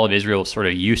of Israel sort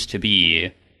of used to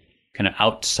be kind of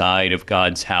outside of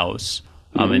God's house,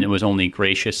 and it was only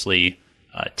graciously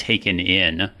taken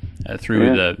in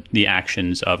through the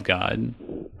actions of God.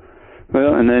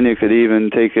 Well, and then you could even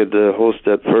take it a whole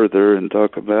step further and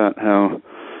talk about how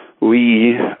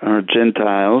we are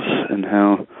Gentiles and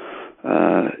how,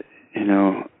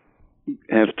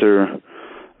 after,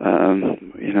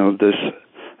 this,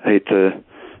 I hate to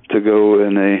go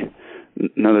in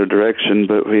another direction,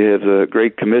 but we have the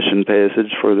Great Commission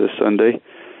passage for this Sunday.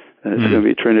 It's going to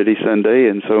be Trinity Sunday,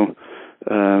 and so,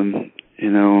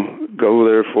 go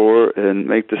therefore and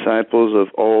make disciples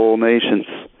of all nations.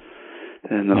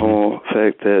 And the whole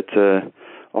fact that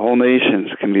all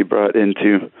nations can be brought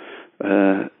into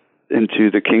the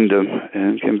kingdom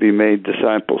and can be made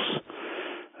disciples,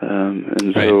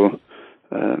 so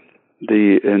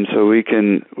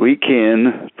we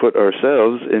can put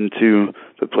ourselves into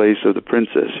the place of the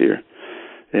princess here,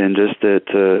 and just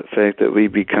that fact that we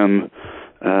become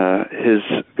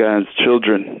God's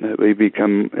children, that we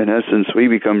become, in essence, we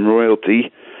become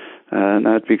royalty,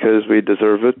 not because we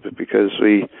deserve it, but because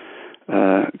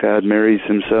God marries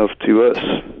himself to us.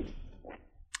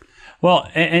 Well,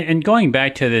 and going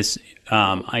back to this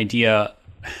idea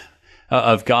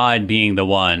of God being the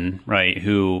one, right,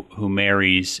 who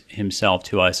marries himself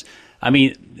to us. I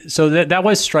mean, so that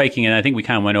was striking, and I think we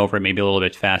kind of went over it maybe a little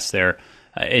bit fast there.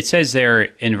 It says there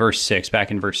in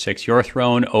back in verse 6, your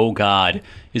throne, O God,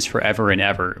 is forever and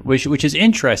ever, which is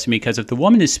interesting, because if the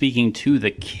woman is speaking to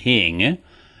the king,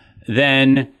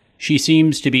 then she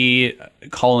seems to be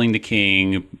calling the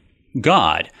king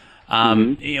God,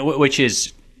 which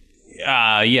is,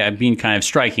 being kind of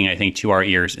striking, I think, to our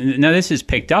ears. Now, this is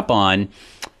picked up on,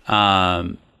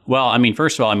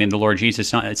 first of all, the Lord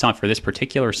Jesus, it's not for this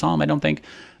particular psalm, I don't think,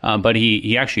 but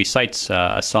he actually cites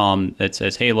a psalm that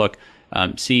says, hey, look,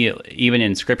 see, even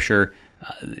in Scripture,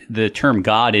 the term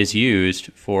God is used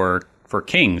for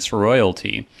kings, for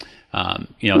royalty.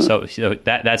 So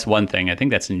that's one thing. I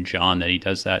think that's in John that he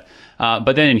does that.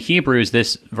 But then in Hebrews,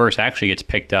 this verse actually gets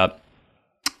picked up.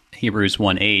 Hebrews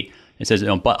 1:8. It says,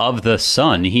 but of the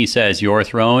Son, he says, your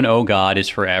throne, O God, is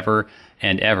forever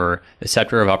and ever. The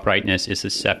scepter of uprightness is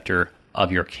the scepter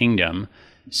of your kingdom.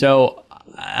 So,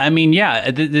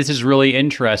 this is really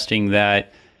interesting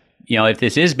that, if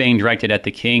this is being directed at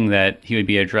the king, that he would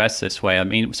be addressed this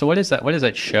way. So what is that? What does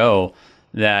that show?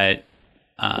 That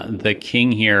the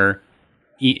king here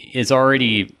is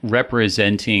already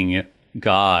representing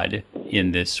God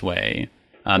in this way.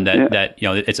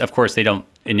 It's, of course,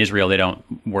 in Israel, they don't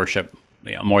worship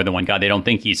more than one God. They don't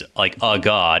think he's like a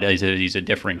God. He's a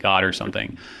different God or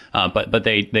something. But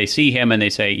they see him and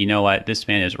they say, you know what? This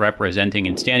man is representing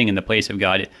and standing in the place of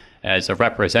God as a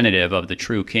representative of the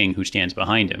true king who stands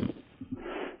behind him.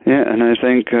 Yeah, and I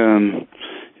think, the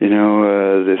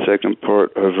second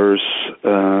part of verse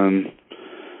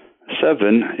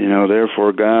 7,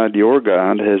 therefore God, your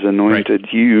God, has anointed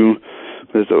you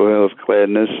with the oil of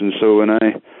gladness. And so when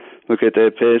I look at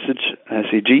that passage, I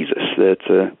see Jesus.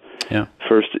 That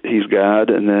first he's God,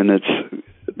 and then it's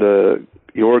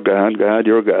your God, God,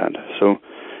 your God. So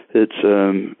it's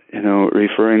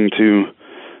referring to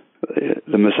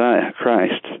the Messiah,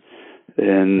 Christ,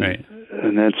 and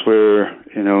that's where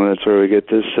we get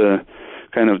this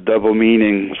kind of double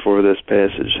meaning for this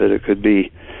passage, that it could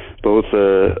be both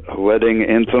a wedding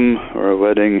anthem or a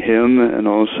wedding hymn, and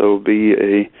also be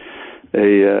a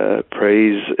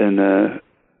praise and a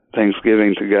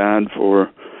thanksgiving to God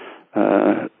for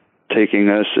taking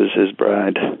us as his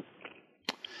bride.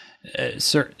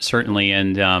 Certainly,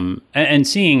 and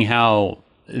seeing how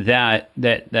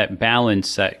that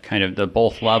balance, that kind of the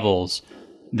both levels,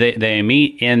 they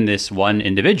meet in this one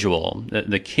individual,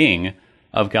 the king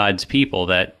of God's people.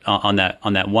 That on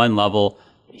that one level,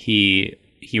 he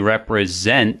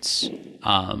represents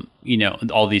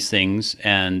all these things,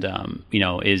 and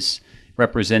he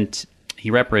represents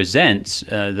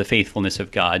the faithfulness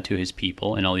of God to his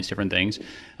people and all these different things.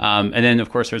 And then,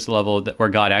 of course, there's the level where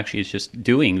God actually is just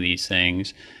doing these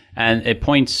things. And it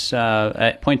points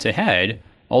ahead,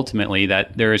 ultimately,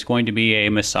 that there is going to be a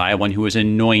Messiah, one who is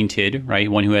anointed, right?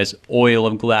 One who has oil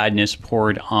of gladness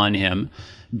poured on him,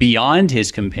 beyond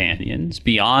his companions,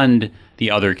 beyond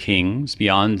the other kings,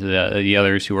 beyond the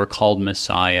others who are called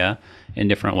Messiah in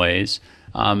different ways,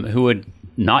 who would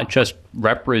not just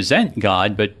represent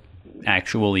God, but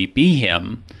actually be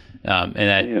him, and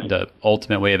that the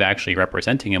ultimate way of actually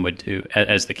representing him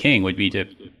as the king would be to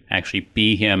actually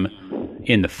be him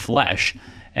in the flesh.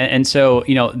 And so,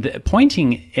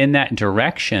 pointing in that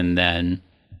direction then,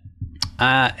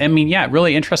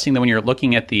 really interesting that when you're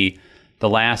looking at the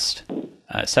last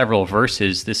several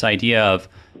verses, this idea of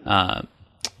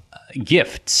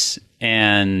gifts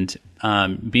and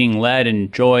being led in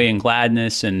joy and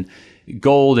gladness and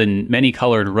gold and many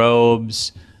colored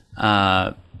robes.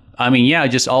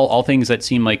 Just all things that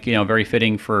seem like, very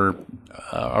fitting for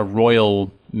a royal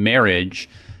marriage.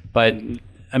 But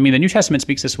the New Testament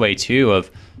speaks this way too, of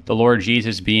the Lord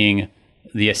Jesus being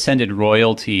the ascended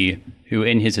royalty who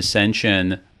in his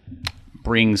ascension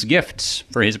brings gifts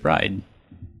for his bride.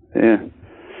 Yeah.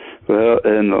 Well,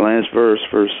 in the last verse,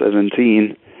 verse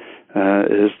 17,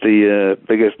 is the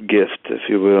biggest gift, if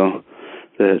you will,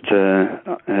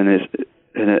 and it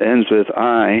ends with,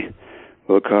 I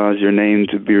will cause your name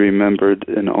to be remembered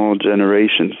in all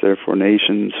generations. Therefore,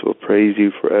 nations will praise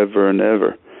you forever and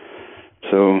ever.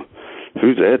 So,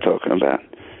 who's that talking about?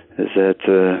 Is that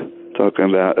talking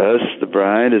about us, the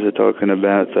bride? Is it talking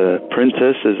about the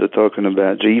princess? Is it talking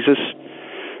about Jesus?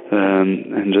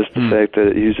 And just the fact that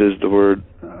it uses the word,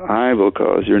 I will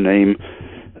cause your name,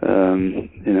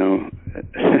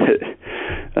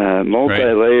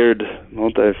 multi-layered,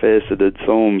 multifaceted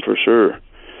psalm for sure.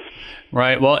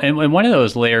 Right. Well, and one of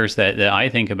those layers that I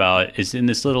think about is in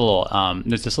this little,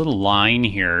 there's this little line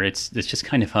here. It's just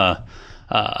kind of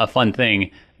a fun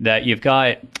thing that you've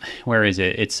got. Where is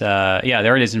it? It's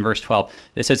there it is in verse 12.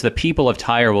 It says, "The people of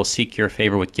Tyre will seek your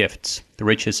favor with gifts, the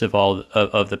richest of all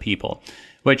of the people."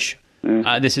 Which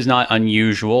this is not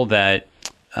unusual that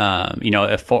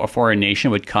a foreign nation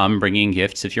would come bringing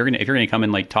gifts. If you're gonna come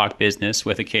and talk business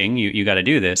with a king, you got to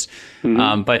do this.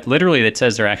 Mm-hmm. But literally, it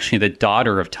says they're actually the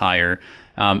daughter of Tyre,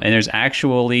 and there's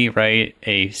actually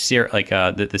the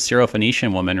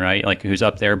Syrophoenician woman, right, who's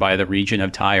up there by the region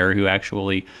of Tyre, who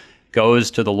actually goes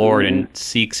to the Lord and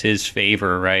seeks his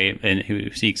favor, right, and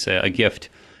who seeks a gift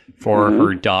for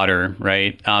her daughter,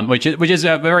 right, which is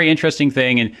a very interesting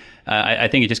thing. And I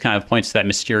think it just kind of points to that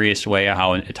mysterious way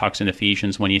how it talks in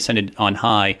Ephesians, when he ascended on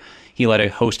high, he led a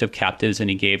host of captives and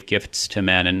he gave gifts to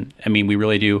men. And we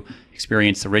really do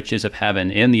experience the riches of heaven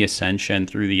in the ascension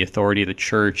through the authority of the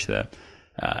church, the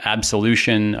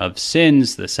absolution of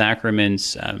sins, the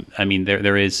sacraments.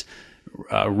 There is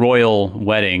a royal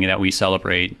wedding that we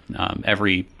celebrate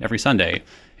every Sunday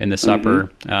in the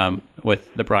supper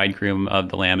with the bridegroom of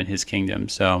the Lamb in his kingdom.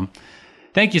 So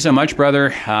thank you so much, brother.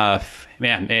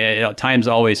 Time's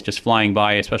always just flying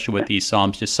by, especially with these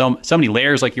Psalms. Just so many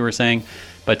layers, like you were saying.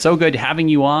 But so good having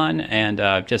you on, and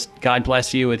just God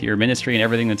bless you with your ministry and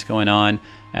everything that's going on.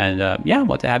 And we'll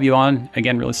have to have you on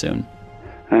again really soon.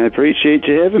 I appreciate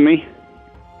you having me.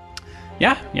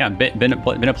 Yeah, been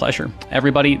a pleasure.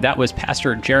 Everybody, that was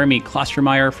Pastor Jeremy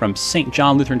Klostermeyer from St.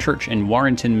 John Lutheran Church in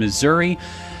Warrenton, Missouri.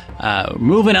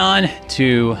 Moving on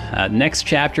to next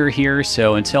chapter here.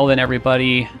 So until then,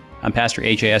 everybody, I'm Pastor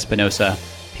A.J. Espinosa.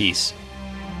 Peace.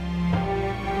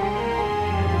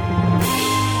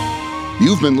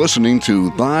 You've been listening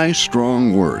to Thy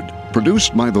Strong Word,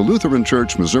 produced by the Lutheran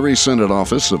Church Missouri Synod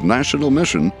Office of National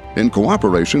Mission in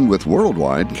cooperation with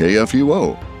Worldwide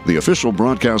KFUO, the official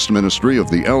broadcast ministry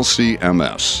of the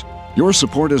LCMS. Your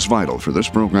support is vital for this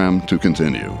program to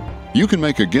continue. You can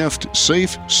make a gift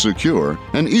safe, secure,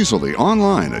 and easily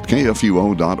online at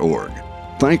kfuo.org.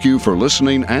 Thank you for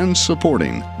listening and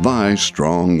supporting Thy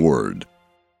Strong Word.